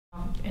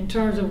in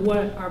terms of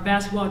what our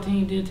basketball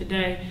team did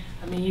today,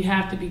 I mean, you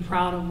have to be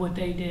proud of what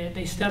they did.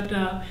 They stepped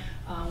up.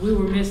 We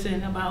were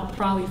missing about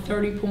probably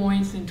 30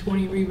 points and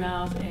 20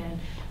 rebounds, and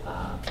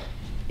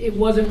it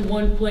wasn't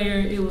one player.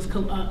 It was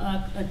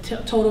a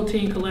total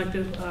team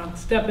collective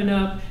stepping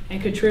up and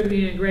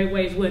contributing in great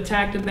ways. We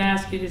attacked the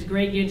basket. It's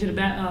great getting to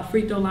the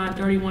free throw line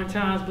 31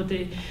 times, but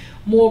the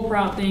more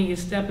proud thing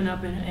is stepping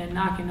up and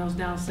knocking those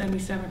down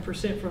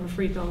 77% from the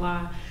free throw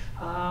line.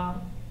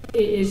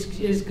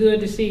 It's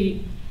good to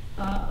see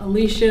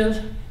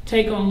Alesia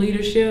take on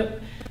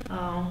leadership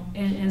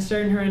and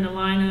inserting her in the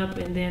lineup,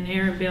 and then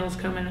Erin Bailes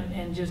coming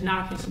and just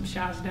knocking some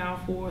shots down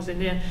for us.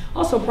 And then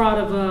also proud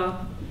of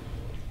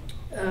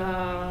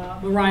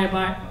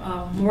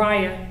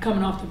Mariah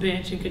coming off the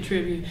bench and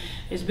contribute.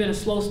 It's been a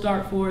slow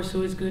start for us,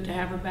 so it's good to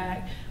have her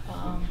back,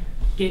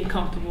 getting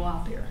comfortable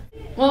out there.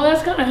 Well,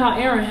 that's kind of how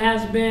Erin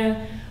has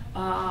been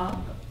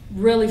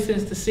really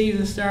since the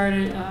season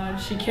started.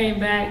 She came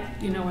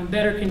back, in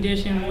better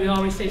condition. We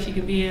always say she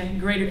could be in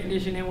greater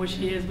condition than what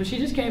she is, but she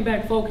just came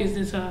back focused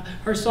this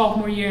her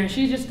sophomore year, and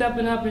she's just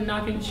stepping up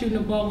and shooting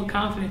the ball with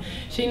confidence.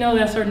 She knows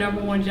that's her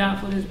 #1 job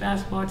for this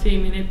basketball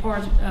team, and it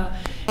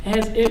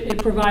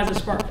provides a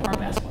spark for our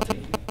basketball team.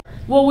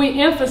 Well,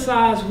 we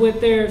emphasize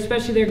with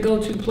especially their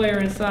go-to player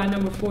inside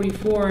number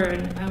 44,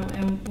 and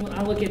when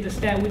I look at the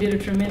stat, we did a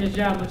tremendous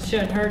job of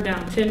shutting her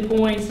down. 10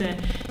 points,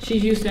 and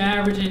she's used to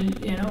averaging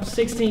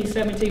 16,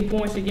 17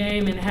 points a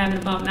game and having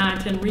about 9,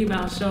 10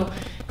 rebounds. So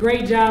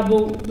great job.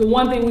 But the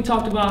one thing we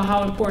talked about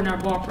how important our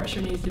ball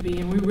pressure needs to be,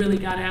 and we really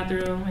got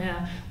after them.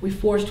 We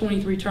forced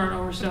 23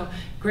 turnovers. So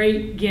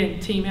great, again,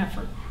 team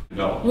effort.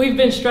 No. We've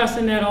been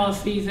stressing that all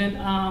season.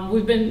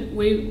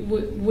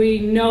 We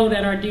know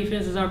that our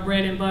defense is our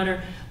bread and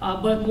butter,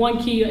 but one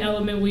key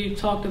element we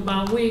talked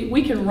about,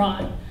 we can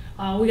run.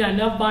 We got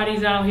enough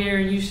bodies out here,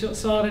 and you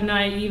saw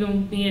tonight,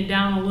 even being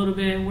down a little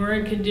bit, we're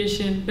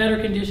in better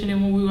condition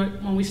than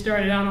when we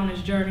started out on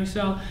this journey.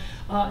 So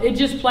it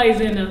just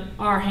plays into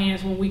our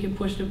hands when we can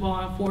push the ball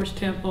and force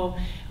tempo,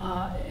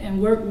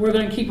 and we're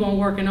going to keep on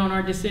working on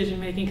our decision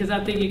making, because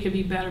I think it could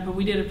be better. But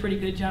we did a pretty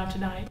good job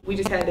tonight. We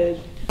just had to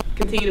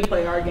continue to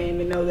play our game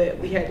and know that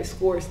we had to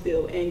score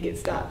still and get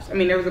stops. I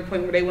mean, there was a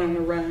point where they went on a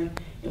run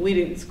and we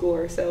didn't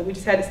score, so we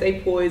just had to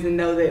stay poised and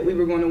know that we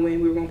were going to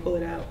win, we were going to pull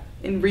it out.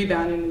 And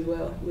rebounding as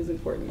well was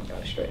important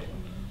without a stretch.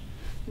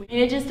 And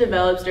it just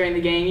develops during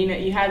the game.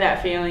 You have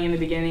that feeling in the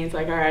beginning, it's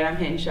like, all right, I'm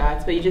hitting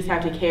shots, but you just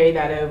have to carry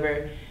that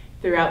over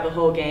throughout the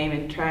whole game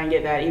and try and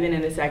get that even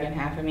in the second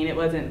half. I mean, it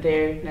wasn't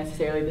there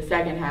necessarily the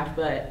second half,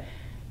 but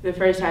the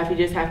first half you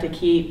just have to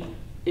keep,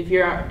 if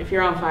you're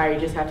on fire, you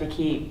just have to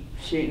keep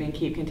shooting and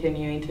keep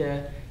continuing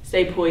to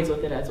stay poised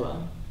with it as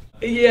well.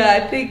 Yeah,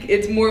 I think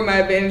it's more my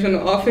advantage on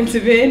the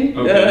offensive end.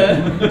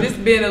 Okay.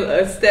 Just being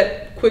a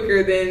step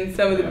quicker than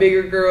some of the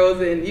bigger girls,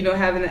 and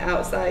having an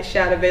outside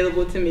shot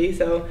available to me.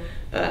 So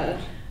I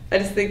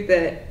just think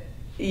that,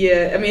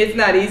 yeah, I mean, it's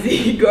not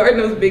easy guarding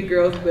those big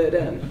girls, but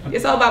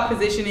it's all about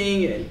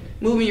positioning and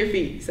moving your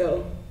feet.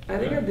 So I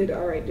think I did an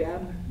all right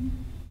job.